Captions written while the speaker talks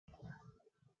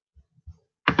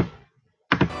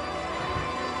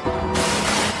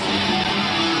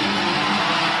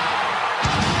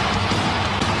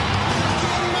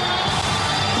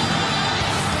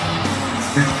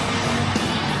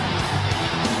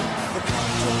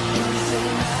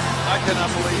I cannot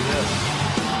believe this.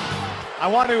 I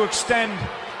want to extend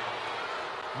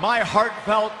my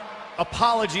heartfelt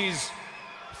apologies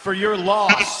for your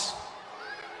loss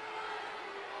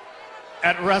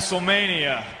at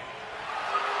WrestleMania.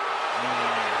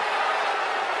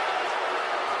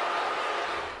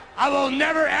 I will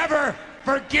never, ever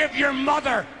forgive your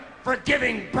mother for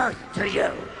giving birth to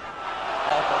you.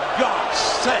 Oh, for God's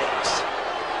sakes.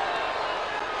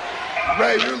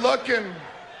 Ray,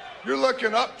 you're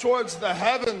looking up towards the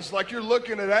heavens like you're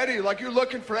looking at Eddie, like you're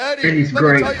looking for Eddie. Eddie's Let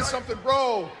great. me tell you something,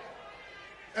 bro.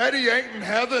 Eddie ain't in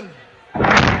heaven.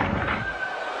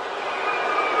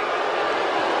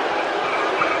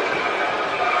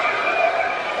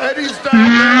 Eddie's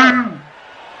down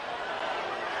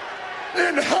there.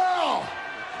 In hell.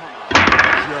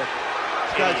 Jerk.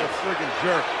 This guy's a friggin'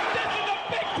 jerk. This is a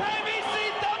big-time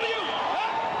ECW!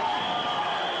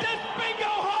 This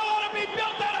bingo hall ought to be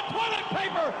built out of toilet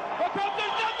paper because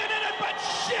there's nothing in it but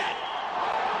shit!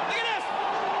 Look at this!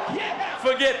 Yeah!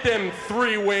 Forget them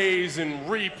three-ways and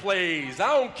replays. I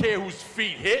don't care whose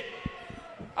feet hit.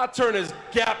 I turn his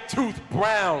gap tooth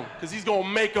brown because he's going to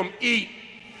make him eat.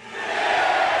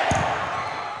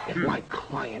 If my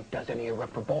client does any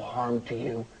irreparable harm to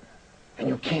you, and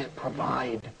you can't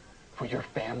provide for your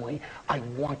family, I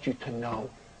want you to know,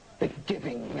 the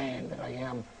giving man that I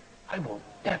am, I will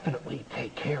definitely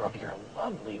take care of your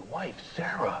lovely wife,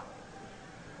 Sarah.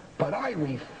 But I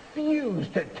refuse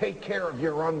to take care of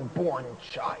your unborn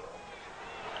child.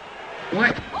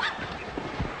 What?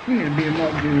 You need to beat him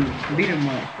up, dude. Beat him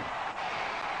up.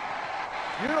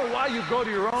 You know why you go to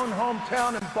your own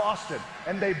hometown in Boston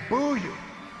and they boo you?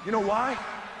 You know why?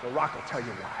 The Rock will tell you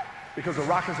why. Because The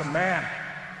Rock is a man.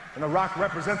 And The Rock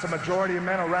represents a majority of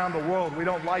men around the world. We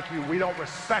don't like you. We don't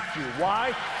respect you.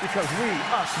 Why? Because we,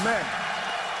 us men,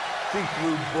 think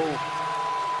through bull.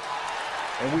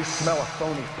 And we smell a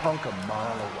phony punk a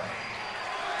mile away.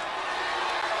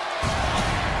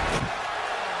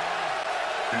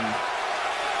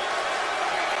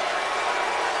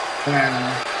 And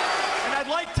I'd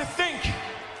like to think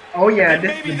Oh yeah, that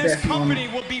maybe this company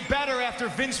will be better after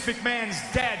Vince McMahon's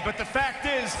dead, but the fact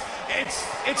is,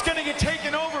 it's going to get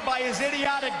taken over by his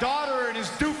idiotic daughter and his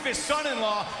doofus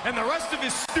son-in-law and the rest of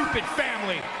his stupid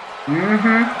family.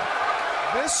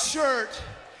 This shirt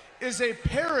is a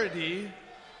parody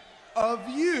of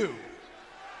you.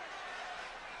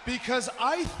 Because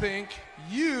I think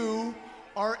you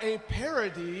are a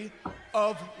parody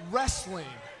of wrestling.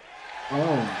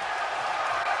 Oh.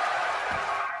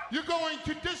 You're going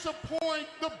to disappoint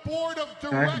the board of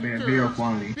That's been beer directors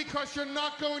quality. because you're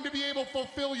not going to be able to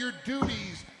fulfill your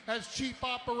duties as chief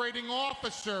operating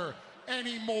officer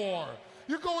anymore.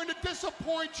 You're going to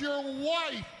disappoint your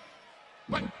wife,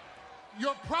 but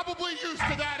you're probably used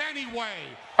to that anyway.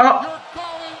 Oh. You're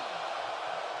going...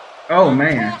 Oh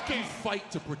man. We fight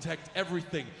to protect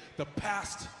everything, the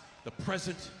past, the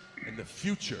present, and the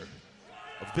future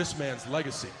of this man's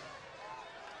legacy.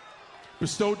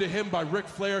 Bestowed to him by Ric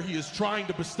Flair, he is trying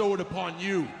to bestow it upon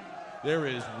you. There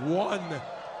is one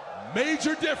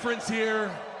major difference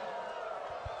here.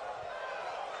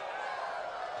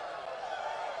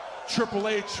 Triple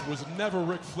H was never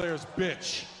Ric Flair's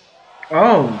bitch.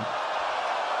 Oh.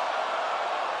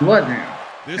 What now?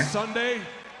 This Sunday,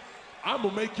 I'm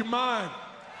gonna make you mine.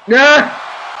 Yeah.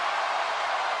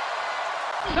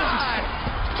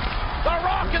 The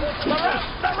Rock and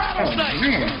the Rattlesnake!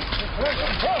 Man. No!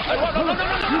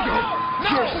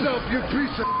 Yourself, you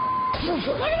piece of...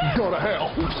 Go to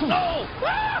hell. No!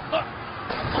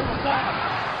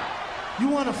 You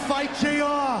want to fight,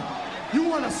 JR? You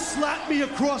want to slap me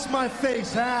across my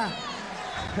face, huh?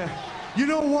 You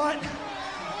know what?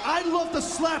 I'd love to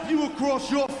slap you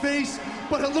across your face,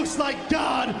 but it looks like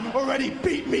God already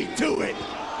beat me to it.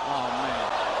 Oh,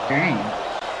 man. Dang.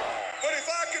 But if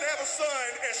I could have a son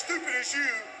as stupid as you,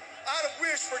 I'd have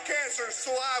wished for cancer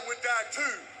so I would die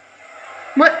too.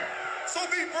 What? So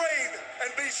be brave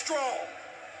and be strong.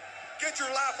 Get your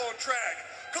life on track.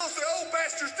 Cause the old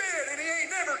bastard's dead and he ain't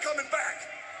never coming back.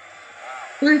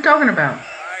 What are you talking about?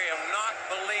 I am not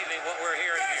believing what we're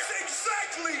hearing here. That's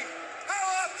exactly how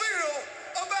I feel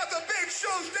about the Big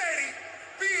Show's daddy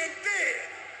being dead.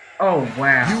 Oh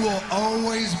wow. You will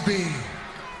always be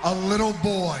a little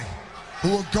boy who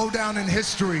will go down in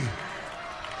history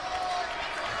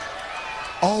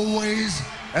always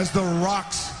as The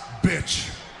Rock's bitch.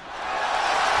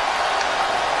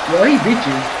 Well, he beat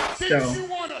you, Didn't so. you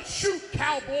want to shoot,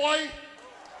 cowboy?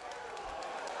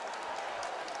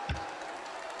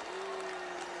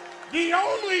 The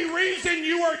only reason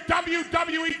you were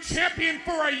WWE champion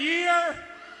for a year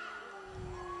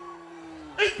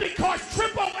is because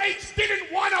Triple H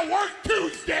didn't want to work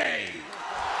Tuesday.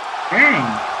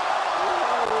 Dang.